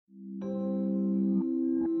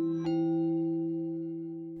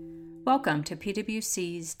Welcome to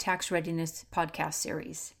PwC's Tax Readiness podcast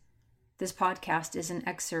series. This podcast is an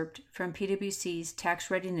excerpt from PwC's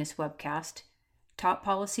Tax Readiness webcast, Top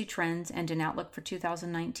Policy Trends and an Outlook for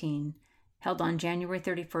 2019, held on January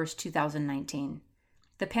 31st, 2019.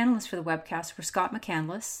 The panelists for the webcast were Scott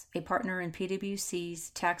McCandless, a partner in PwC's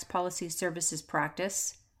Tax Policy Services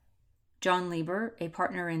practice, John Lieber, a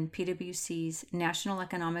partner in PwC's National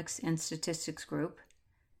Economics and Statistics Group,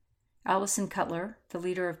 Allison Cutler, the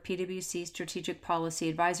leader of PwC's Strategic Policy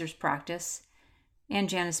Advisors practice, and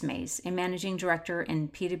Janice Mays, a managing director in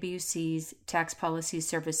PwC's Tax Policy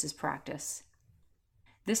Services practice.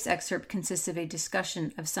 This excerpt consists of a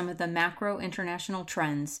discussion of some of the macro international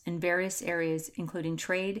trends in various areas, including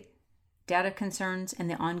trade, data concerns, and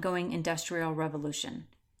the ongoing industrial revolution.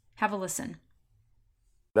 Have a listen.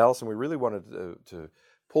 Allison, we really wanted to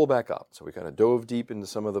pull back up. So we kind of dove deep into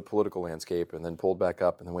some of the political landscape and then pulled back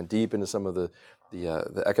up and then went deep into some of the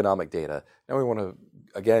economic data. Now we want to,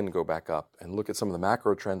 again, go back up and look at some of the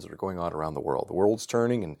macro trends that are going on around the world. The world's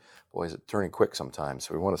turning, and boy, is it turning quick sometimes.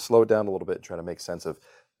 So we want to slow it down a little bit and try to make sense of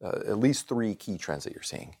at least three key trends that you're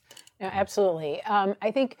seeing. No, absolutely.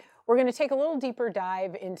 I think we're going to take a little deeper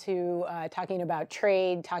dive into talking about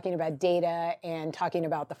trade, talking about data, and talking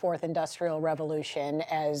about the fourth industrial revolution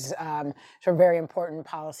as sort of very important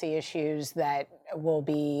policy issues that will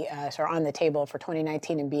be sort of on the table for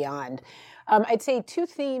 2019 and beyond. I'd say two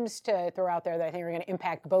themes to throw out there that I think are going to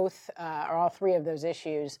impact both or all three of those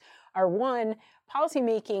issues are, one,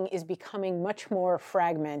 policymaking is becoming much more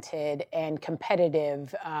fragmented and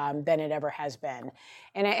competitive than it ever has been.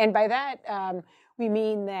 And by that, we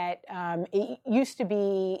mean that it used to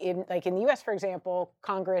be, in the U.S., for example,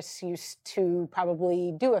 Congress used to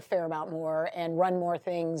probably do a fair amount more and run more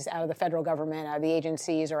things out of the federal government, out of the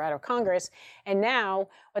agencies, or out of Congress. And now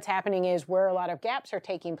what's happening is where a lot of gaps are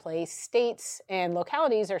taking place, states and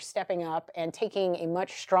localities are stepping up and taking a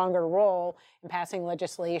much stronger role in passing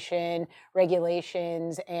legislation,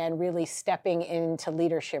 regulations, and really stepping into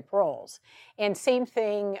leadership roles. And same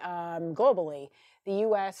thing globally. The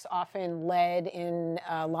U.S. often led in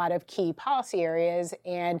a lot of key policy areas,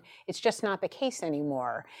 and it's just not the case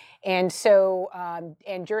anymore. And so,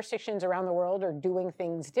 and jurisdictions around the world are doing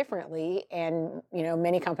things differently. And,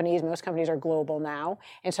 most companies are global now.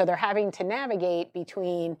 And so they're having to navigate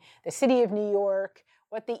between the city of New York,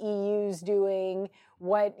 what the EU's doing,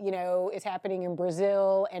 what, is happening in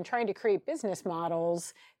Brazil, and trying to create business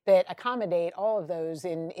models that accommodate all of those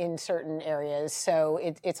in certain areas. So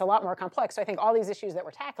it's a lot more complex. So I think all these issues that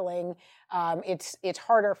we're tackling, it's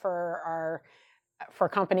harder for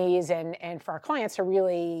companies and for our clients to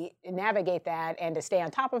really navigate that and to stay on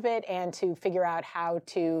top of it and to figure out how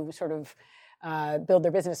to sort of build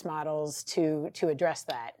their business models to address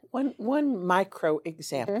that. One micro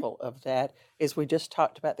example of that is we just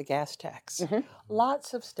talked about the gas tax. Mm-hmm.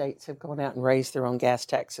 Lots of states have gone out and raised their own gas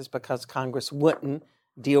taxes because Congress wouldn't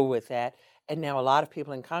deal with that. And now a lot of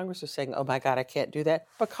people in Congress are saying, oh my God, I can't do that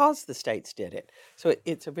because the states did it. So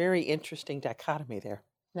it's a very interesting dichotomy there.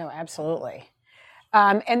 No, absolutely.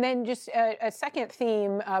 And then just a second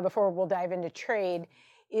theme before we'll dive into trade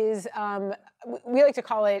is we like to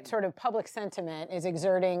call it sort of public sentiment is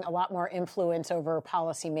exerting a lot more influence over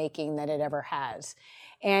policy making than it ever has.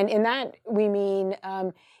 And in that, we mean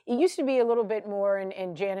it used to be a little bit more,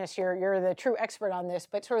 and Janice, you're the true expert on this,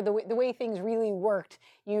 but sort of the way things really worked.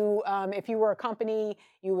 You, if you were a company,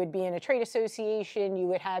 you would be in a trade association, you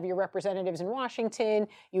would have your representatives in Washington,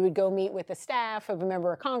 you would go meet with the staff of a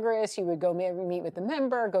member of Congress, you would go meet with the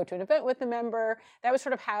member, go to an event with the member. That was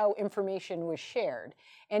sort of how information was shared.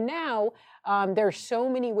 And now there are so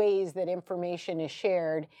many ways that information is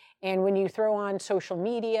shared. And when you throw on social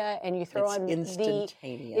media and you throw on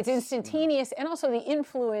it's instantaneous, and also the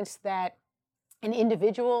influence that an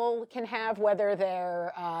individual can have, whether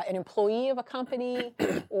they're an employee of a company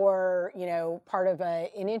or part of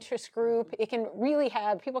an interest group. It can really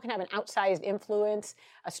people can have an outsized influence.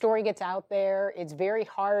 A story gets out there. It's very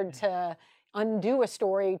hard to undo a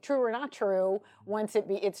story, true or not true, once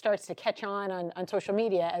it starts to catch on social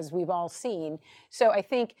media, as we've all seen. So I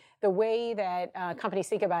think the way that companies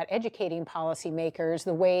think about educating policymakers,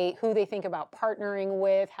 who they think about partnering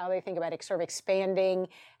with, how they think about sort of expanding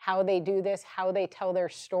how they do this, how they tell their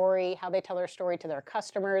story, to their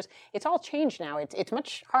customers, it's all changed now. It's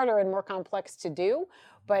much harder and more complex to do,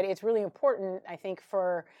 but it's really important, I think,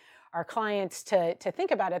 for our clients to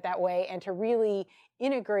think about it that way and to really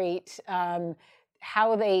integrate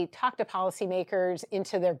how they talk to policymakers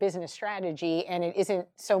into their business strategy, and it isn't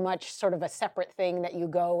so much sort of a separate thing that you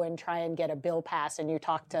go and try and get a bill passed and you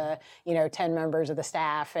talk to 10 members of the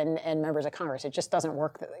staff and members of Congress. It just doesn't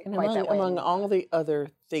work quite that way. Among all the other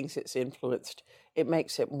things it's influenced, it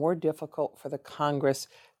makes it more difficult for the Congress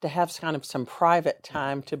to have kind of some private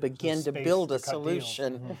time to begin to build a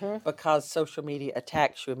solution because social media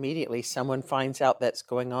attacks you immediately. Someone finds out that's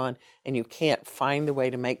going on and you can't find the way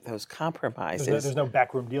to make those compromises. There's no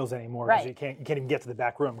backroom deals anymore. Right. You can't even get to the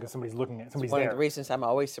back room because somebody's looking at somebody's One there. of the reasons I'm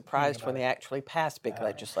always surprised when they actually pass big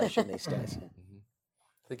legislation these days.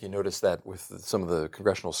 I think you notice that with some of the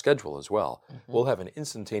congressional schedule as well. We'll have an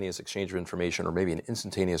instantaneous exchange of information or maybe an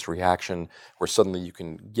instantaneous reaction where suddenly you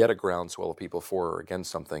can get a groundswell of people for or against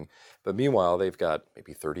something. But meanwhile, they've got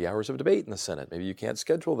maybe 30 hours of debate in the Senate. Maybe you can't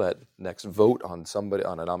schedule that next vote on somebody,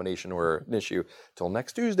 on a nomination or an issue till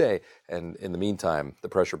next Tuesday. And in the meantime, the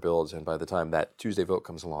pressure builds. And by the time that Tuesday vote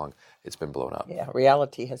comes along, it's been blown up. Yeah,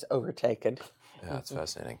 reality has overtaken. Yeah, it's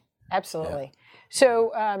fascinating. Absolutely.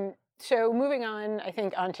 Yeah. So moving on, I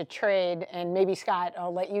think, onto trade, and maybe, Scott,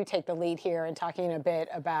 I'll let you take the lead here in talking a bit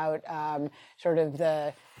about sort of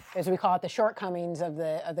the, as we call it, the shortcomings of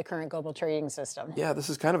the current global trading system. Yeah, this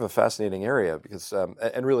is kind of a fascinating area because,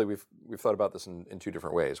 and really we've thought about this in two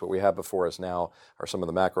different ways. What we have before us now are some of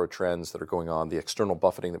the macro trends that are going on, the external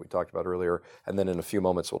buffeting that we talked about earlier, and then in a few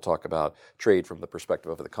moments we'll talk about trade from the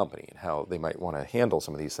perspective of the company and how they might want to handle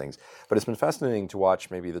some of these things. But it's been fascinating to watch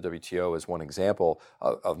maybe the WTO as one example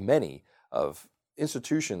of many of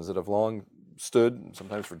institutions that have long stood,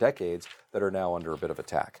 sometimes for decades, that are now under a bit of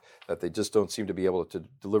attack, that they just don't seem to be able to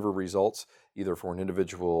deliver results either for an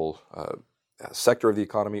individual sector of the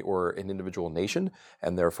economy or an individual nation,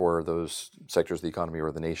 and therefore those sectors of the economy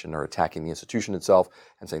or the nation are attacking the institution itself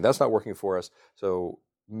and saying that's not working for us, so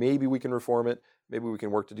maybe we can reform it, maybe we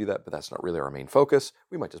can work to do that, but that's not really our main focus.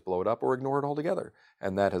 We might just blow it up or ignore it altogether.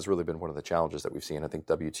 And that has really been one of the challenges that we've seen. I think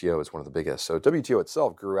WTO is one of the biggest. So WTO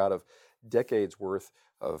itself grew out of decades worth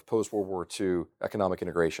of post-World War II economic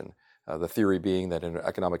integration. The theory being that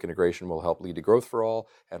economic integration will help lead to growth for all,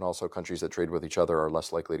 and also countries that trade with each other are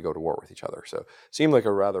less likely to go to war with each other. So it seemed like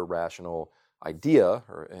a rather rational idea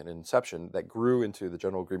or an inception that grew into the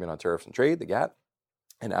General Agreement on Tariffs and Trade, the GATT.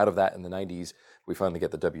 And out of that, in the 90s, we finally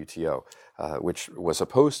get the WTO, which was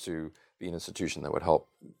supposed to be an institution that would help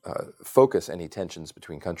focus any tensions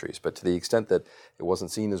between countries. But to the extent that it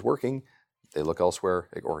wasn't seen as working, they look elsewhere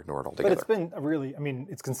or ignore it altogether. But it's been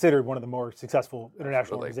it's considered one of the more successful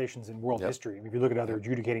international organizations in world history. I mean, if you look at other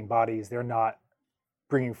adjudicating bodies, they're not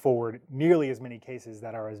bringing forward nearly as many cases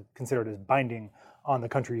that are considered as binding on the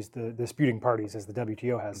countries, the disputing parties, as the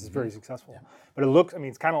WTO has. It's very successful. Yeah. But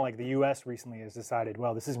it's kind of like the U.S. recently has decided,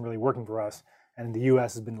 well, this isn't really working for us, and the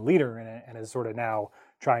U.S. has been the leader in it and is sort of now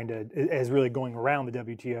is really going around the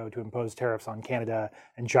WTO to impose tariffs on Canada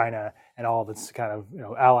and China and all of its kind of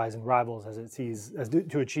allies and rivals as it sees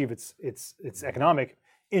to achieve its economic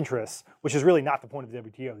interests, which is really not the point of the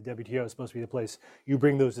WTO. The WTO is supposed to be the place you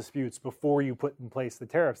bring those disputes before you put in place the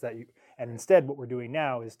tariffs and instead what we're doing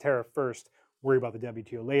now is tariff first, worry about the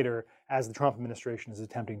WTO later, as the Trump administration is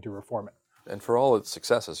attempting to reform it. And for all its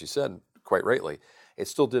success, as you said, quite rightly, it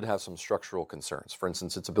still did have some structural concerns. For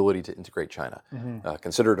instance, its ability to integrate China.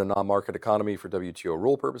 Considered a non-market economy for WTO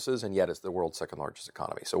rule purposes, and yet it's the world's second largest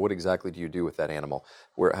economy. So what exactly do you do with that animal?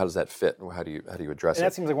 How does that fit? How do you address it? And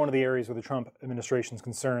that seems like one of the areas where the Trump administration's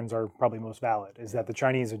concerns are probably most valid, is that the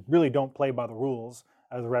Chinese really don't play by the rules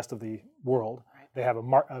of the rest of the world. They have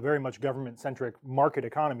a very much government-centric market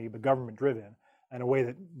economy, but government-driven in a way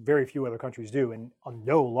that very few other countries do, and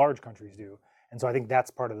no large countries do. And so I think that's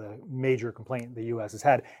part of the major complaint the U.S. has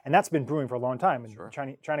had. And that's been brewing for a long time. And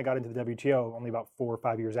China got into the WTO only about 4 or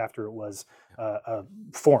 5 years after it was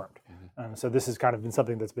formed. So this has kind of been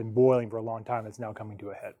something that's been boiling for a long time that's now coming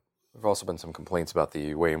to a head. There have also been some complaints about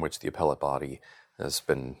the way in which the appellate body has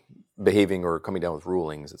been behaving or coming down with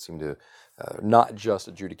rulings that seem to not just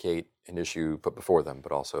adjudicate an issue put before them,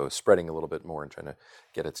 but also spreading a little bit more and trying to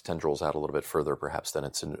get its tendrils out a little bit further, perhaps, than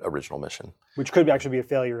its original mission. Which could actually be a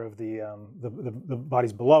failure of the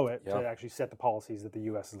bodies below it to actually set the policies that the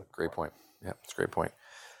U.S. is looking for. Great point. Yeah, that's a great point.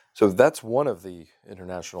 So that's one of the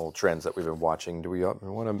international trends that we've been watching. Do we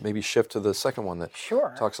want to maybe shift to the second one that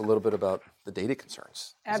talks a little bit about the data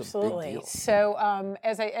concerns? Absolutely. So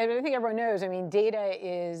as I think everyone knows, data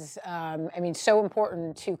is so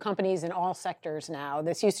important to companies in all sectors now.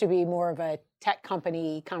 This used to be more of a tech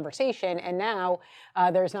company conversation, and now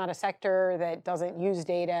there's not a sector that doesn't use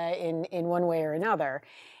data in one way or another.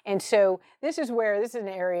 And so this is an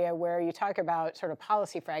area where you talk about sort of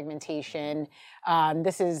policy fragmentation.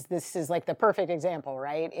 This is like the perfect example,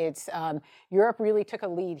 right? It's Europe really took a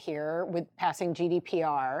lead here with passing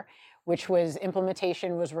GDPR, which was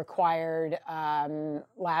implementation was required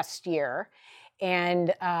last year,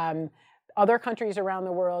 and other countries around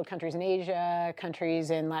the world, countries in Asia,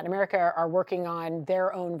 countries in Latin America, are working on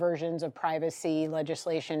their own versions of privacy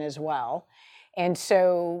legislation as well. And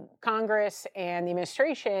so Congress and the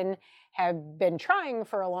administration have been trying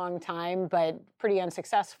for a long time, but pretty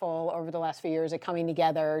unsuccessful over the last few years at coming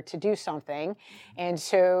together to do something. And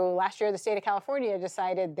so last year, the state of California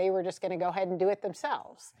decided they were just going to go ahead and do it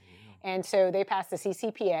themselves. And so they passed the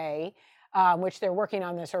CCPA, which they're working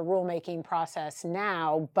on this rulemaking process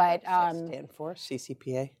now. But what does that stand for,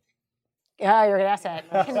 CCPA? Yeah, you're going to ask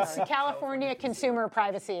that. California Consumer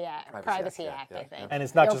Privacy Act, I think. And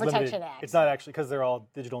it's not just Protection limited. Act. It's not actually because they're all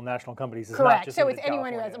digital national companies. It's Correct. Not just so it's California.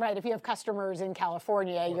 anyone who has, right, if you have customers in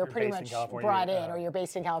California, Or you're pretty much brought in, or you're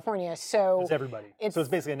based in California. So it's everybody. So it's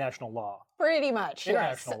basically a national law. Pretty much,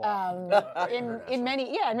 yes. International law. In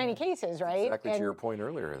many cases, right? Exactly, to your point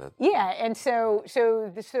earlier. And so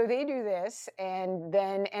they do this, and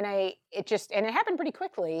it happened pretty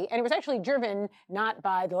quickly, and it was actually driven not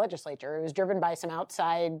by the legislature. It was driven by some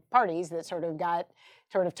outside parties that sort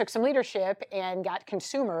of took some leadership and got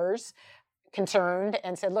consumers concerned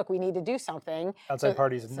and said, look, we need to do something. Outside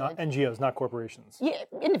parties, not NGOs, not corporations. Yeah,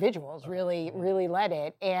 individuals really led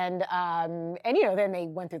it. And then they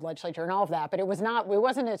went through the legislature and all of that, but it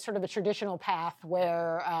wasn't a sort of a traditional path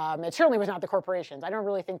where it certainly was not the corporations. I don't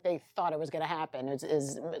really think they thought it was going to happen,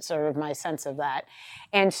 is sort of my sense of that.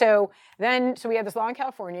 And so we have this law in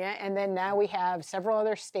California, and then now we have several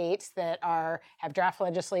other states that have draft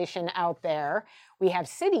legislation out there. We have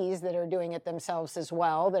cities that are doing it themselves as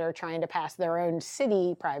well, that are trying to pass their own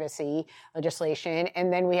city privacy legislation.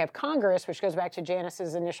 And then we have Congress, which goes back to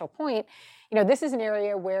Janice's initial point. This is an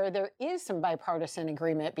area where there is some bipartisan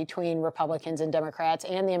agreement between Republicans and Democrats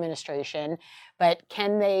and the administration. But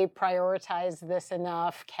can they prioritize this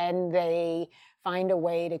enough? Can they find a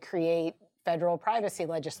way to create federal privacy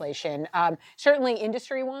legislation? Certainly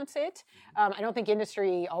industry wants it. I don't think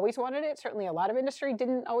industry always wanted it. Certainly a lot of industry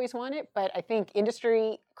didn't always want it, but I think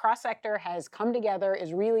industry cross-sector has come together,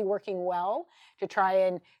 is really working well to try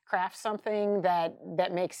and craft something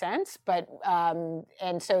that makes sense. But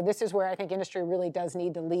and so this is where I think industry really does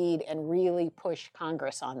need to lead and really push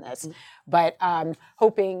Congress on this. But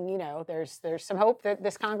hoping, there's some hope that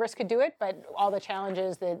this Congress could do it, but all the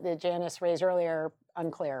challenges that Janice raised earlier,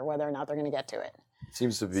 unclear whether or not they're going to get to it. It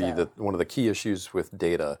seems to be that one of the key issues with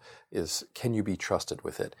data is, can you be trusted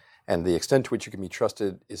with it? And the extent to which you can be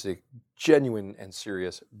trusted is a genuine and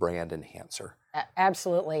serious brand enhancer.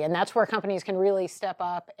 Absolutely. And that's where companies can really step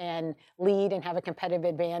up and lead and have a competitive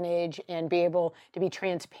advantage and be able to be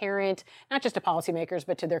transparent, not just to policymakers,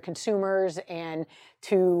 but to their consumers and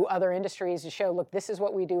to other industries to show, look, this is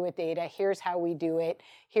what we do with data. Here's how we do it.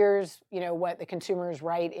 Here's, what the consumer's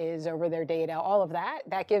right is over their data. All of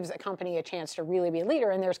that gives a company a chance to really be a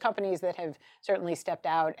leader. And there's companies that have certainly stepped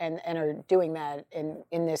out and are doing that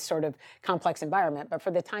in this sort of complex environment. But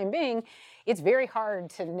for the time being, it's very hard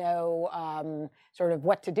to know sort of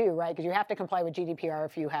what to do, right? Because you have to comply with GDPR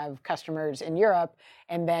if you have customers in Europe,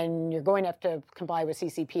 and then you're going to have to comply with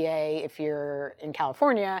CCPA if you're in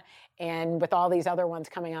California, and with all these other ones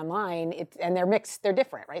coming online, and they're mixed, they're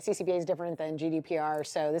different, right? CCPA is different than GDPR,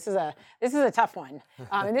 so this is a tough one,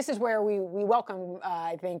 and this is where we welcome.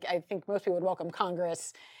 I think most people would welcome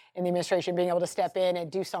Congress and the administration being able to step in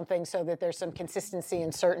and do something so that there's some consistency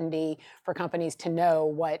and certainty for companies to know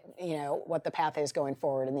what the path is going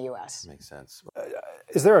forward in the U.S. Makes sense.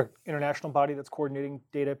 Is there an international body that's coordinating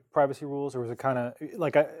data privacy rules, or is it kind of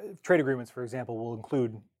like trade agreements, for example, will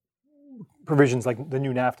include provisions like the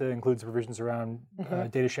new NAFTA includes provisions around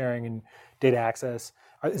data sharing and data access?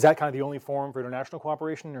 Is that kind of the only forum for international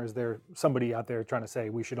cooperation, or is there somebody out there trying to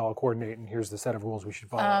say we should all coordinate and here's the set of rules we should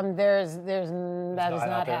follow? That is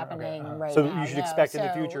not happening right now. So you should expect in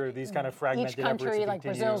the future these kind of fragmented efforts to continue. Each country, like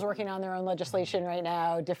Brazil's working on their own legislation right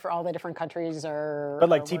now. All the different countries are. But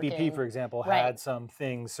like TPP, working. For example, had some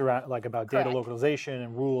things about data localization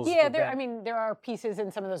and rules. Yeah, there are pieces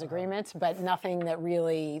in some of those agreements, but nothing that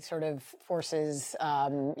really sort of forces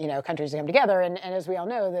countries to come together. And as we all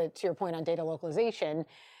know, to your point on data localization,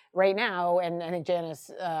 right now, and I think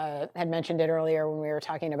Janice had mentioned it earlier when we were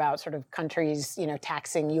talking about sort of countries,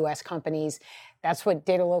 taxing U.S. companies. That's what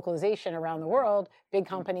data localization around the world. Big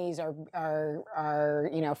companies are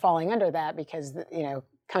falling under that because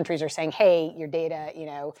countries are saying, hey, your data,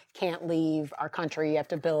 can't leave our country. You have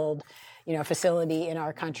to build, a facility in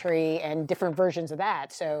our country, and different versions of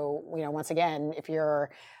that. So, once again, if you're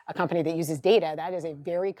a company that uses data, that is a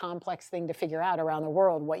very complex thing to figure out around the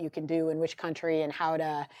world, what you can do in which country and how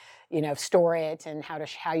to, store it, and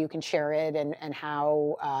how you can share it, and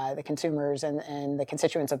how the consumers and the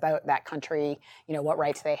constituents of that country, what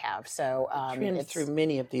rights they have. So trend through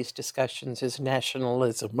many of these discussions is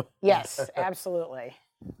nationalism. Yes, absolutely.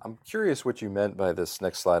 I'm curious what you meant by this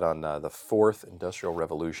next slide on the fourth industrial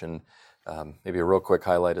revolution. Maybe a real quick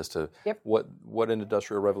highlight as to what an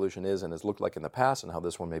industrial revolution is and has looked like in the past, and how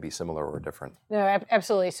this one may be similar or different. No,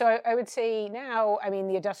 absolutely. So I would say now,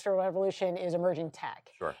 the industrial revolution is emerging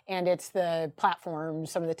tech. Sure. And it's the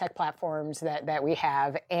platforms, some of the tech platforms that we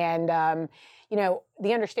have. And,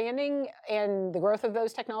 the understanding and the growth of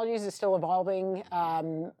those technologies is still evolving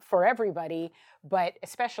for everybody, but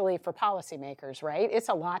especially for policymakers, right? It's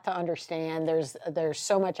a lot to understand. There's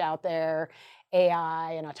so much out there.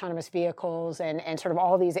 AI and autonomous vehicles and sort of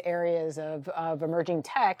all these areas of emerging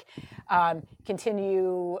tech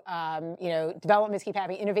continue, developments keep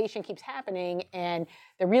happening, innovation keeps happening, and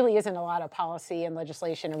there really isn't a lot of policy and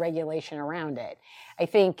legislation and regulation around it. I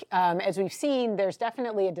think, as we've seen, there's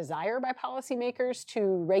definitely a desire by policymakers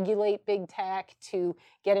to regulate big tech, to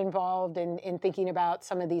get involved in thinking about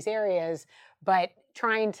some of these areas, but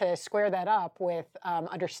trying to square that up with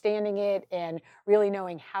understanding it and really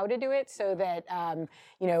knowing how to do it so that,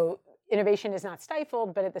 innovation is not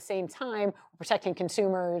stifled, but at the same time, protecting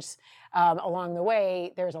consumers along the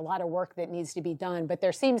way. There's a lot of work that needs to be done, but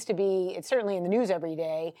there seems to be, it's certainly in the news every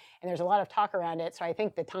day, and there's a lot of talk around it. So I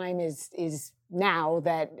think the time is now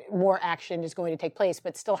that more action is going to take place,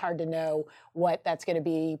 but still hard to know what that's going to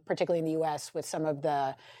be, particularly in the U.S. with some of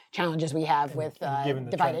the challenges we have with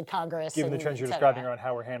divided Congress. Given the trends you're describing around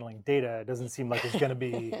how we're handling data, it doesn't seem like there's going to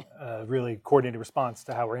be a really coordinated response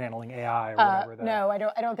to how we're handling AI or whatever. No, I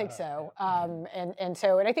don't think so. And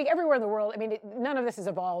I think everywhere in the world, none of this has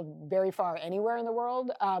evolved very far anywhere in the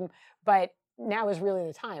world, but now is really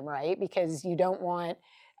the time, right? Because you don't want,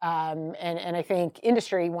 and I think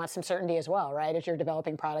industry wants some certainty as well, right? As you're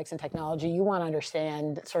developing products and technology, you want to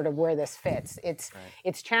understand sort of where this fits.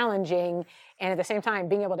 It's challenging, and at the same time,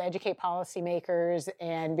 being able to educate policymakers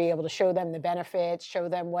and be able to show them the benefits, show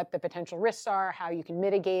them what the potential risks are, how you can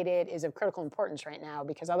mitigate it, is of critical importance right now.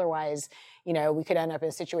 Because otherwise, we could end up in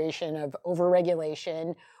a situation of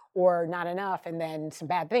overregulation or not enough, and then some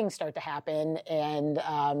bad things start to happen,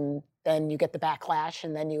 and then you get the backlash,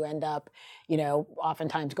 and then you end up,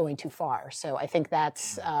 oftentimes going too far. So I think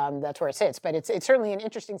that's where it sits. But it's certainly an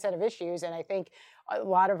interesting set of issues, and I think a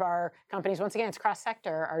lot of our companies, once again, it's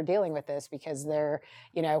cross-sector, are dealing with this because they're,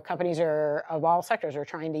 companies of all sectors are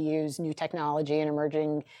trying to use new technology and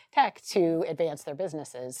emerging tech to advance their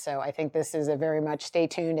businesses. So I think this is a very much stay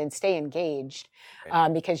tuned and stay engaged,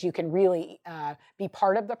 because you can really be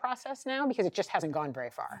part of the process now, because it just hasn't gone very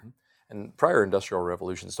far. Mm-hmm. And prior industrial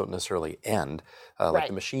revolutions don't necessarily end. Like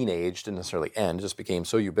the machine age didn't necessarily end. It just became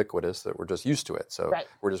so ubiquitous that we're just used to it. So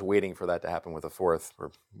we're just waiting for that to happen with a fourth. We're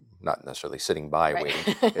not necessarily sitting by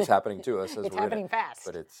waiting. It's happening to us as it's we're happening in it. fast.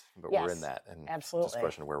 But we're in that. And absolutely. It's just a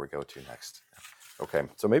question of where we go to next. Okay,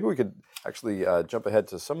 so maybe we could actually jump ahead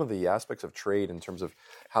to some of the aspects of trade in terms of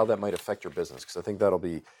how that might affect your business, because I think that'll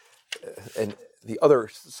be and the other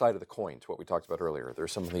side of the coin to what we talked about earlier.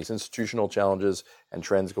 There's some of these institutional challenges and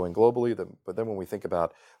trends going globally, but then when we think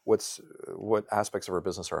about what aspects of our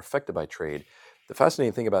business are affected by trade, the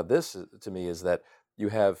fascinating thing about this to me is that you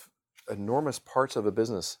have enormous parts of a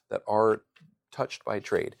business that are touched by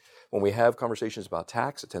trade. When we have conversations about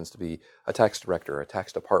tax, it tends to be a tax director, a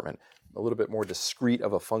tax department, a little bit more discrete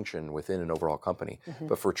of a function within an overall company. Mm-hmm.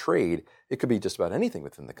 But for trade, it could be just about anything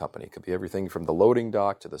within the company. It could be everything from the loading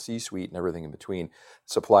dock to the C-suite and everything in between,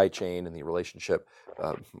 supply chain and the relationship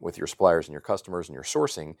with your suppliers and your customers and your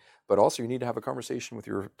sourcing. But also you need to have a conversation with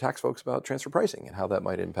your tax folks about transfer pricing and how that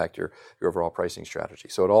might impact your overall pricing strategy.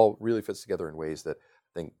 So it all really fits together in ways that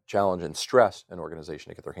I think challenge and stress an organization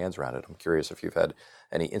to get their hands around it. I'm curious if you've had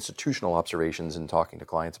any institutional observations in talking to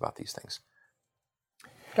clients about these things.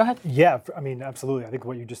 Go ahead. Yeah, absolutely. I think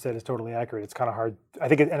what you just said is totally accurate. It's kind of hard. I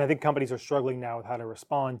think companies are struggling now with how to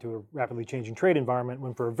respond to a rapidly changing trade environment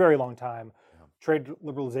when for a very long time, trade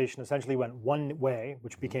liberalization essentially went one way,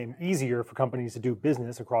 which became easier for companies to do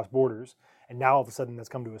business across borders. And now all of a sudden that's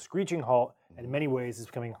come to a screeching halt, and in many ways it's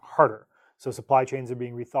becoming harder. So supply chains are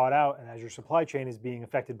being rethought out, and as your supply chain is being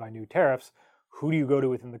affected by new tariffs, who do you go to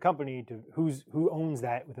within the company? Who owns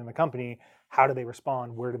that within the company? How do they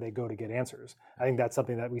respond? Where do they go to get answers? I think that's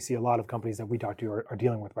something that we see a lot of companies that we talk to are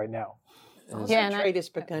dealing with right now. Trade has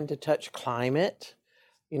begun to touch climate.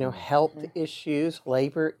 health issues,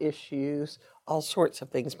 labor issues, all sorts of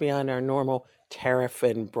things beyond our normal tariff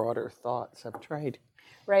and broader thoughts of trade.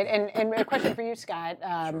 Right, and a question for you, Scott,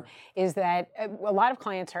 is that a lot of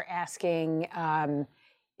clients are asking,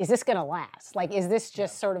 is this going to last? Like, is this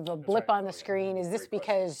just sort of a blip on the screen? Is this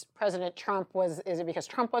because President Trump is it because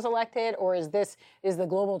Trump was elected, or is the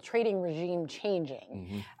global trading regime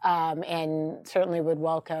changing? And certainly would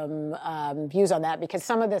welcome views on that, because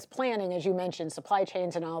some of this planning, as you mentioned, supply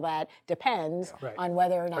chains and all that, depends on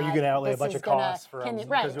whether or not. Are you going to outlay a bunch of costs for can you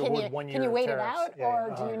wait it out,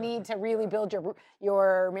 or do you need to really build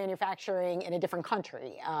your manufacturing in a different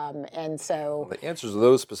country? And so the answers to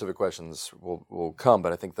those specific questions will come,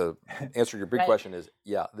 but I think the answer to your big question is,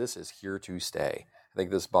 this is here to stay. I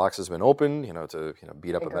think this box has been open, to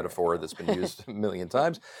beat up a metaphor that's been used a million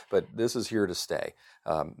times, but this is here to stay.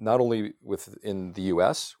 Not only within the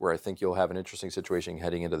U.S., where I think you'll have an interesting situation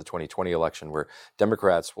heading into the 2020 election, where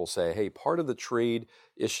Democrats will say, hey, part of the trade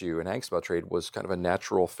issue and angst about trade was kind of a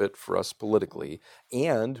natural fit for us politically,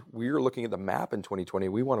 and we're looking at the map in 2020.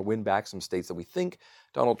 We want to win back some states that we think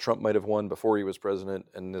Donald Trump might have won before he was president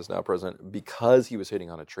and is now president because he was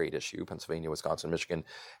hitting on a trade issue, Pennsylvania, Wisconsin, Michigan,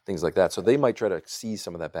 things like that. So they might try to seize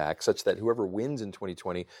some of that back, such that whoever wins in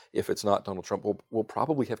 2020, if it's not Donald Trump, will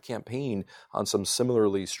probably have campaigned on some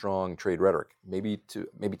similarly strong trade rhetoric, maybe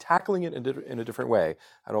tackling it in a different way.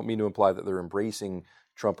 I don't mean to imply that they're embracing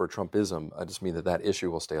Trump or Trumpism. I just mean that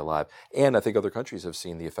issue will stay alive. And I think other countries have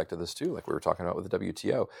seen the effect of this too, like we were talking about with the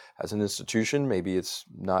WTO. As an institution, maybe it's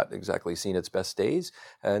not exactly seen its best days,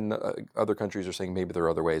 and other countries are saying maybe there are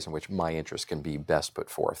other ways in which my interests can be best put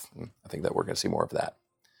forth. And I think that we're going to see more of that.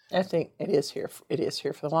 I think it is here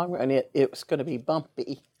for the long run. It's going to be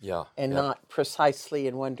bumpy, and not precisely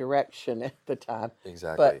in one direction at the time.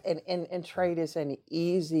 Exactly. But and trade is an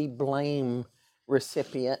easy blame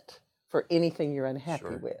recipient for anything you're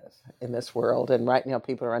unhappy with in this world. And right now,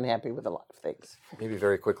 people are unhappy with a lot of things. Maybe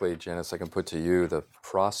very quickly, Janice, I can put to you the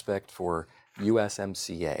prospect for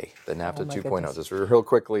USMCA, the NAFTA 2.0, just real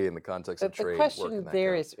quickly in the context of trade. The question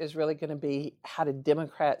there is really going to be, how do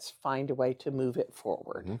Democrats find a way to move it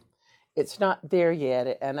forward? Mm-hmm. It's not there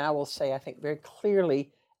yet, and I will say, I think very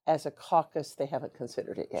clearly, as a caucus, they haven't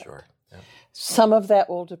considered it yet. Sure. Yeah. Some of that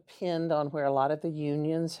will depend on where a lot of the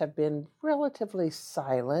unions have been relatively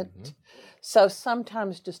silent. Mm-hmm. So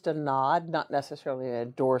sometimes just a nod, not necessarily an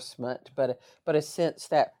endorsement, but a sense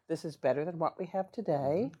that this is better than what we have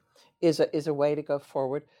today, is a way to go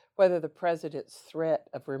forward. Whether the president's threat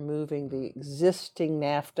of removing the existing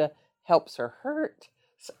NAFTA helps or hurt,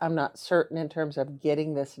 I'm not certain in terms of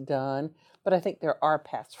getting this done, but I think there are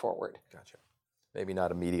paths forward. Gotcha. Maybe not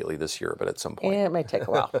immediately this year, but at some point. Yeah, it may take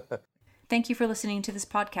a while. Thank you for listening to this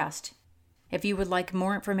podcast. If you would like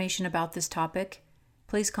more information about this topic,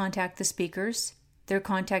 please contact the speakers. Their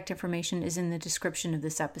contact information is in the description of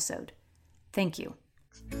this episode. Thank you.